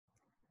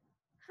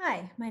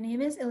Hi, my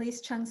name is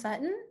Elise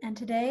Cheung-Sutton, and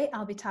today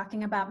I'll be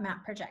talking about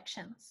map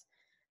projections.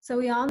 So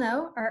we all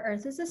know our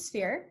Earth is a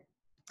sphere,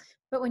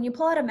 but when you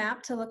pull out a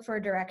map to look for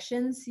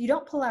directions, you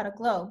don't pull out a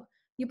globe,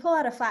 you pull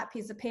out a flat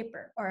piece of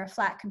paper or a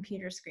flat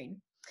computer screen.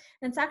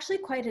 And it's actually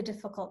quite a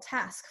difficult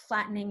task,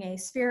 flattening a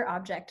sphere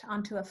object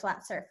onto a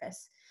flat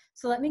surface.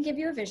 So let me give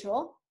you a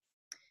visual.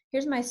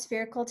 Here's my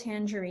spherical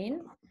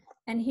tangerine,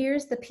 and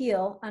here's the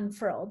peel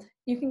unfurled.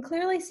 You can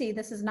clearly see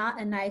this is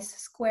not a nice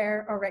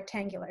square or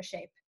rectangular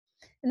shape.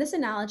 And this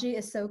analogy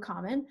is so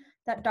common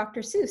that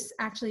Dr. Seuss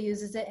actually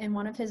uses it in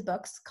one of his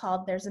books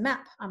called There's a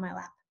Map on My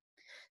Lap.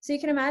 So you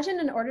can imagine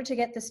in order to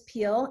get this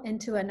peel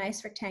into a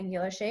nice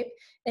rectangular shape,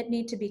 it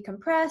needs to be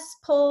compressed,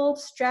 pulled,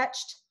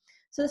 stretched.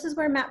 So this is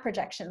where map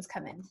projections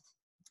come in.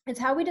 It's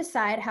how we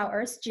decide how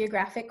Earth's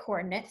geographic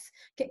coordinates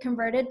get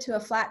converted to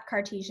a flat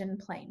Cartesian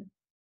plane.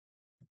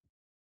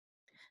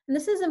 And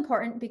this is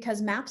important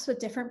because maps with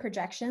different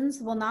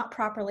projections will not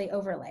properly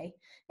overlay.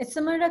 It's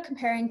similar to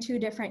comparing two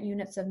different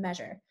units of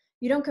measure.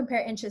 You don't compare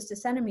inches to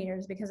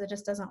centimeters because it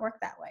just doesn't work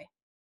that way.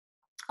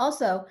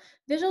 Also,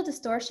 visual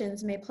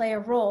distortions may play a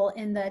role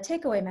in the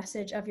takeaway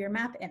message of your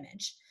map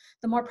image.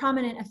 The more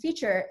prominent a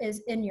feature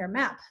is in your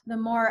map, the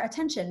more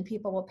attention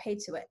people will pay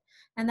to it.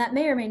 And that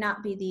may or may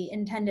not be the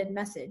intended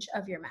message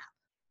of your map.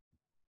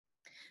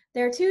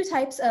 There are two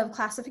types of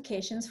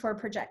classifications for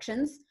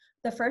projections.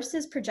 The first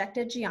is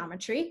projected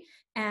geometry,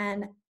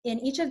 and in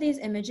each of these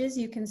images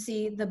you can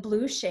see the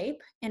blue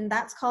shape, and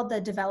that's called the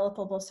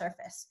developable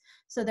surface.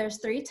 So there's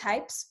three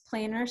types: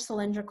 planar,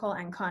 cylindrical,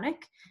 and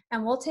conic,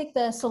 and we'll take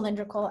the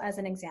cylindrical as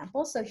an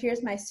example. So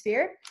here's my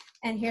sphere,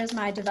 and here's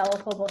my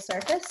developable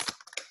surface.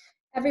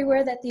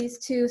 Everywhere that these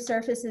two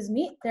surfaces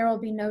meet, there will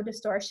be no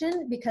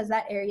distortion because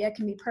that area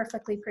can be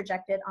perfectly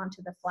projected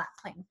onto the flat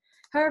plane.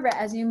 However,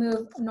 as you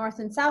move north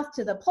and south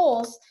to the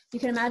poles, you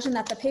can imagine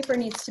that the paper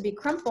needs to be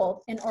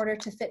crumpled in order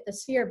to fit the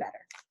sphere better.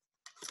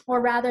 Or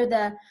rather,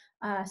 the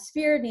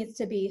sphere needs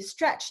to be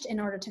stretched in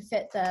order to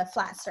fit the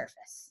flat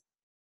surface.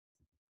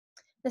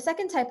 The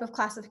second type of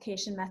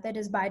classification method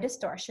is by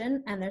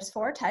distortion, and there's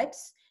four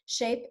types: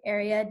 shape,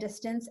 area,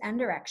 distance, and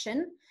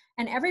direction.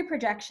 And every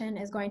projection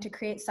is going to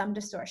create some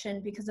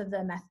distortion because of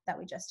the method that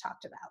we just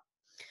talked about.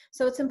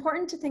 So it's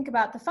important to think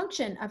about the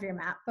function of your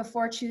map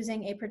before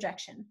choosing a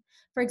projection.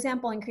 For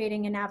example, in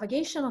creating a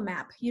navigational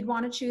map, you'd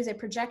want to choose a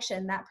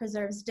projection that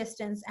preserves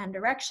distance and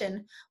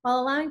direction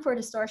while allowing for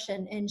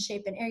distortion in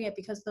shape and area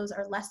because those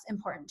are less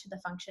important to the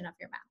function of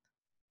your map.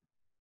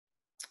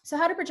 So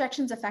how do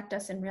projections affect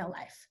us in real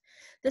life?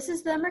 This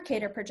is the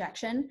Mercator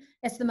projection.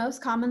 It's the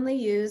most commonly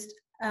used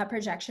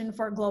projection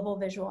for global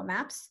visual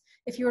maps.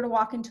 If you were to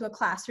walk into a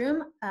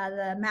classroom,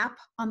 the map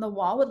on the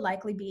wall would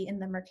likely be in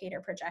the Mercator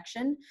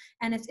projection,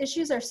 and its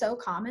issues are so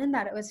common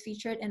that it was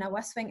featured in a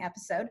West Wing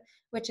episode,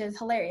 which is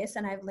hilarious,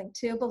 and I've linked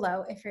to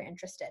below if you're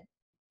interested.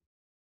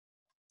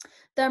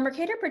 The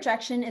Mercator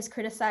projection is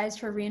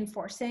criticized for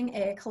reinforcing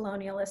a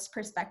colonialist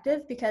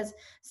perspective because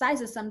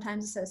size is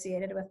sometimes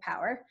associated with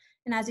power,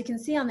 and as you can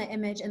see on the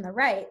image in the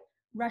right,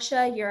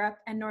 Russia, Europe,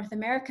 and North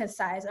America's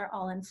size are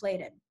all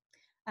inflated.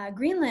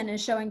 Greenland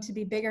is showing to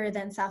be bigger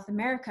than South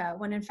America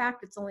when in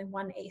fact it's only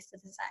 1/8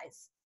 of the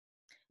size.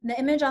 In the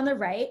image on the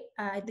right,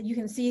 you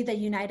can see the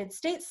United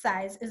States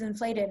size is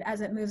inflated as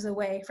it moves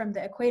away from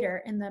the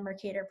equator in the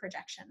Mercator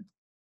projection.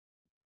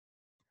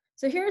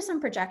 So here are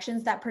some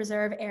projections that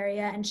preserve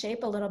area and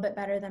shape a little bit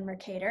better than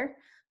Mercator.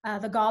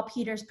 The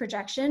Gall-Peters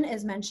projection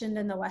is mentioned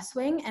in the West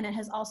Wing, and it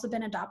has also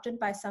been adopted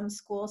by some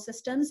school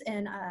systems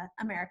in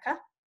America.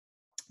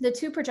 The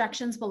two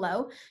projections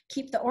below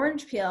keep the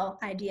orange peel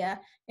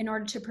idea in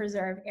order to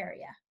preserve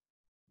area.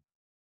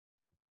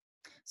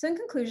 So in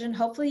conclusion,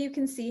 hopefully you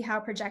can see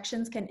how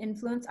projections can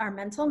influence our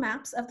mental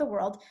maps of the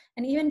world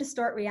and even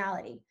distort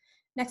reality.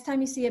 Next time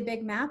you see a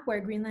big map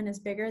where Greenland is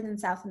bigger than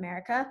South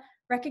America,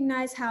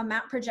 recognize how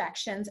map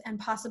projections and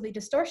possibly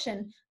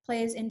distortion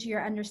plays into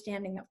your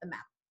understanding of the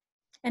map.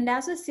 And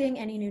as with seeing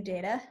any new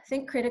data,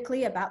 think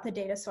critically about the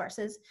data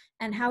sources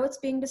and how it's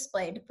being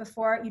displayed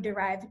before you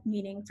derive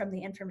meaning from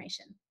the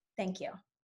information. Thank you.